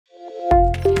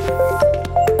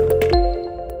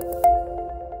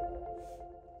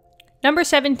Number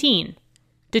 17.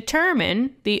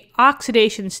 Determine the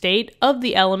oxidation state of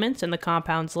the elements in the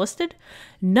compounds listed.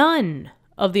 None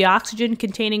of the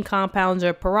oxygen-containing compounds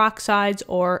are peroxides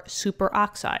or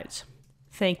superoxides.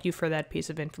 Thank you for that piece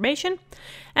of information.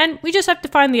 And we just have to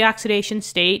find the oxidation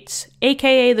states,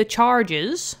 aka the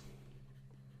charges,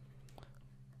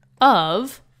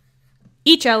 of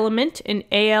each element in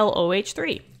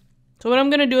AlOH3. So what I'm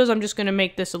going to do is I'm just going to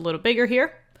make this a little bigger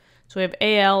here. So we have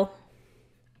AlOH3.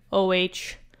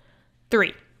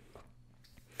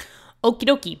 Okie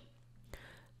dokie.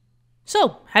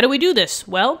 So, how do we do this?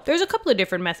 Well, there's a couple of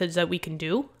different methods that we can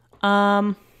do.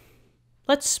 I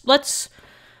guess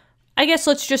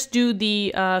let's just do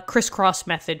the crisscross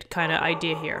method kind of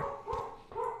idea here.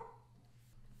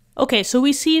 Okay, so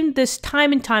we've seen this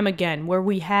time and time again where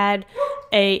we had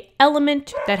a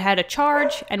element that had a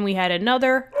charge and we had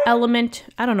another element.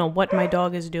 I don't know what my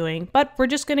dog is doing, but we're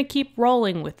just going to keep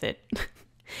rolling with it.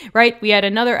 Right? We had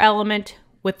another element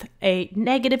with a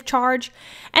negative charge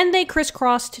and they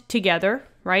crisscrossed together,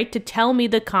 right, to tell me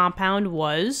the compound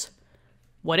was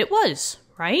what it was,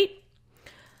 right?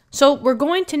 So we're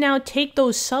going to now take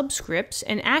those subscripts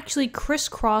and actually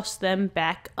crisscross them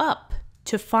back up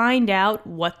to find out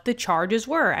what the charges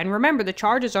were. And remember, the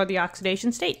charges are the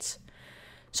oxidation states.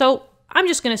 So I'm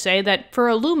just going to say that for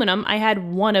aluminum, I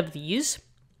had one of these.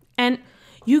 And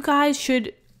you guys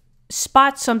should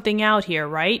spot something out here,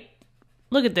 right?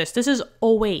 Look at this. This is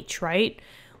OH, right?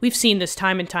 We've seen this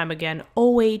time and time again.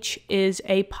 OH is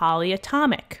a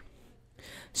polyatomic.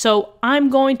 So I'm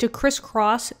going to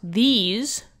crisscross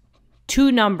these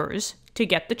two numbers to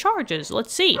get the charges.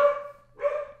 Let's see.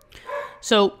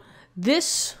 So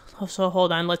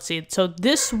hold on, let's see. So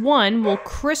this one will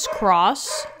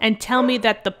crisscross and tell me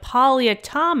that the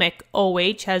polyatomic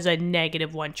OH has a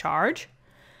 -1 charge.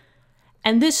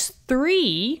 And this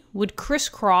 3 would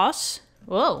crisscross,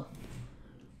 whoa.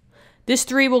 This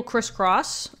 3 will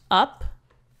crisscross up,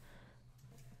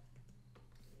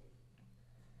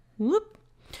 whoop,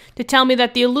 to tell me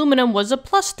that the aluminum was a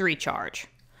 +3 charge.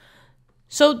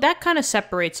 So that kind of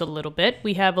separates a little bit.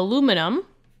 We have aluminum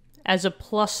as a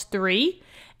 +3,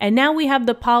 and now we have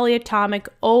the polyatomic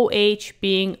OH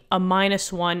being a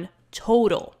 -1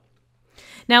 total.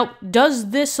 Now,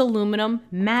 does this aluminum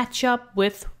match up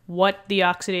with what the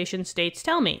oxidation states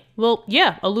tell me? Well,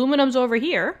 yeah, aluminum's over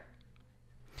here.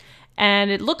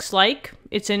 And it looks like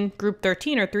it's in group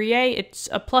 13 or 3A. It's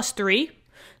a +3.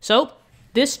 So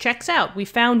this checks out. We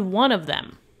found one of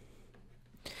them.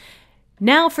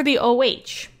 Now for the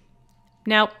OH.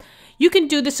 Now, you can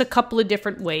do this a couple of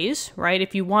different ways, right?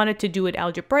 If you wanted to do it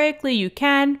algebraically, you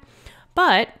can.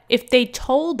 But if they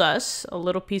told us a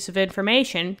little piece of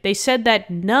information, they said that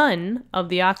none of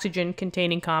the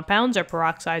oxygen-containing compounds are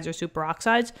peroxides or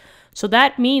superoxides. So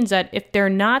that means that if they're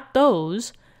not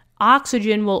those,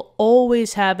 oxygen will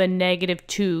always have a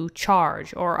 -2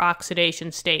 charge or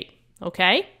oxidation state,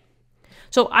 okay?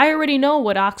 So I already know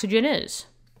what oxygen is.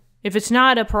 If it's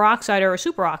not a peroxide or a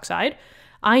superoxide,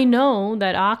 I know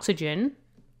that oxygen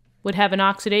would have an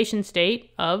oxidation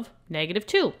state of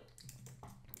 -2.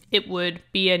 It would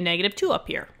be a -2 up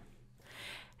here.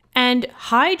 And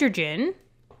hydrogen,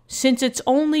 since it's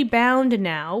only bound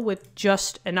now with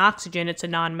just an oxygen, it's a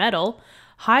nonmetal,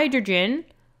 hydrogen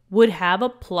would have a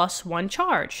 +1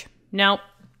 charge. Now,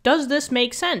 does this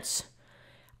make sense?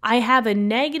 I have a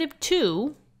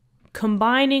 -2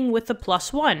 combining with a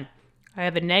 +1. I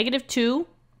have a -2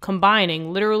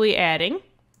 combining, literally adding,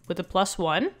 with a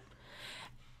 +1.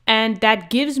 And that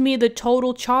gives me the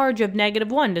total charge of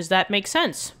 -1. Does that make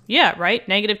sense? Yeah, right?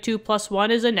 -2 +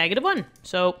 1 is a -1.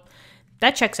 So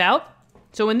that checks out.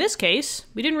 So in this case,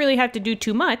 we didn't really have to do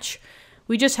too much.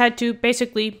 We just had to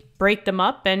basically break them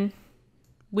up and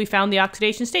we found the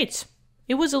oxidation states.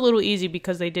 It was a little easy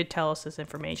because they did tell us this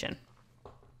information.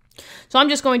 So I'm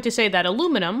just going to say that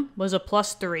aluminum was a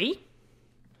 +3.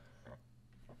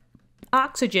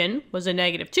 Oxygen was a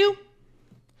 -2.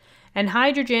 And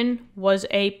hydrogen was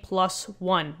a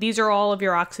 +1. These are all of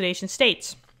your oxidation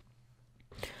states.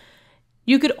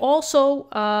 You could also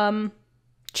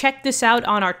check this out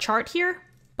on our chart here,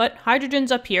 but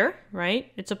hydrogen's up here,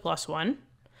 right? It's a +1.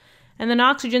 And then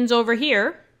oxygen's over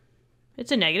here.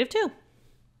 It's a -2.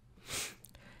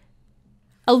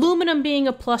 Aluminum being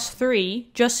a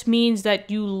 +3 just means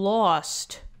that you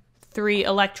lost 3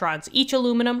 electrons. Each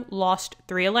aluminum lost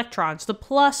 3 electrons. The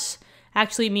plus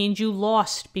actually means you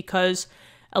lost because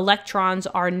electrons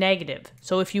are negative.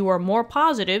 So if you are more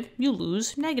positive, you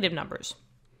lose negative numbers.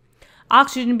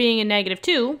 Oxygen being a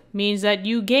 -2 means that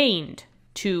you gained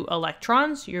 2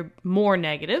 electrons. You're more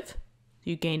negative.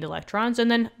 You gained electrons.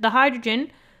 And then the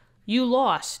hydrogen, you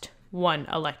lost 1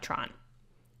 electron.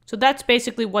 So that's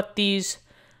basically what these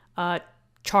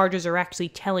charges are actually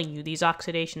telling you, these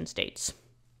oxidation states.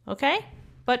 Okay?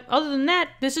 But other than that,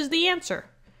 this is the answer.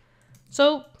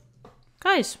 So,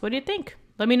 guys, what do you think?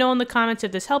 Let me know in the comments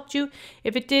if this helped you.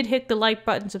 If it did, hit the like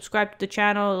button, subscribe to the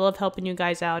channel. I love helping you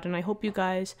guys out, and I hope you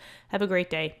guys have a great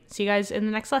day. See you guys in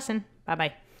the next lesson.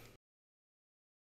 Bye-bye.